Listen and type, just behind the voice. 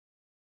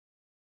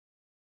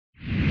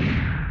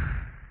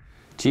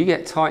Do you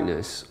get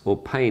tightness or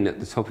pain at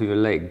the top of your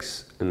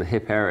legs and the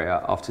hip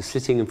area after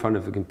sitting in front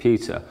of a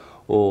computer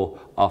or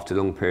after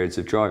long periods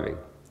of driving?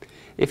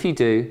 If you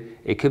do,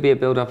 it could be a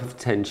build-up of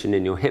tension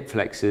in your hip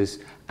flexors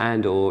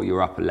and/or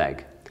your upper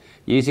leg.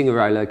 Using a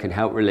roller can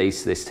help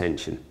release this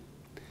tension.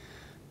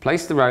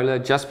 Place the roller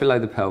just below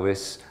the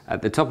pelvis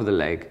at the top of the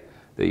leg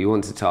that you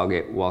want to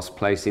target, whilst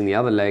placing the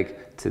other leg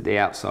to the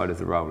outside of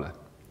the roller.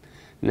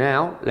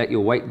 Now let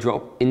your weight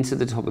drop into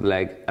the top of the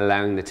leg,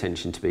 allowing the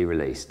tension to be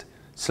released.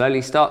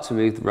 Slowly start to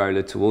move the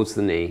roller towards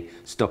the knee,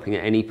 stopping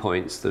at any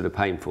points that are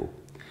painful.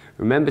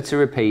 Remember to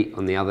repeat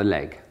on the other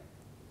leg.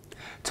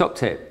 Top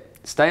tip: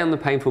 stay on the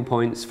painful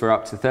points for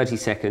up to 30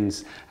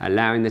 seconds,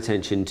 allowing the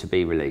tension to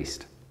be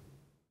released.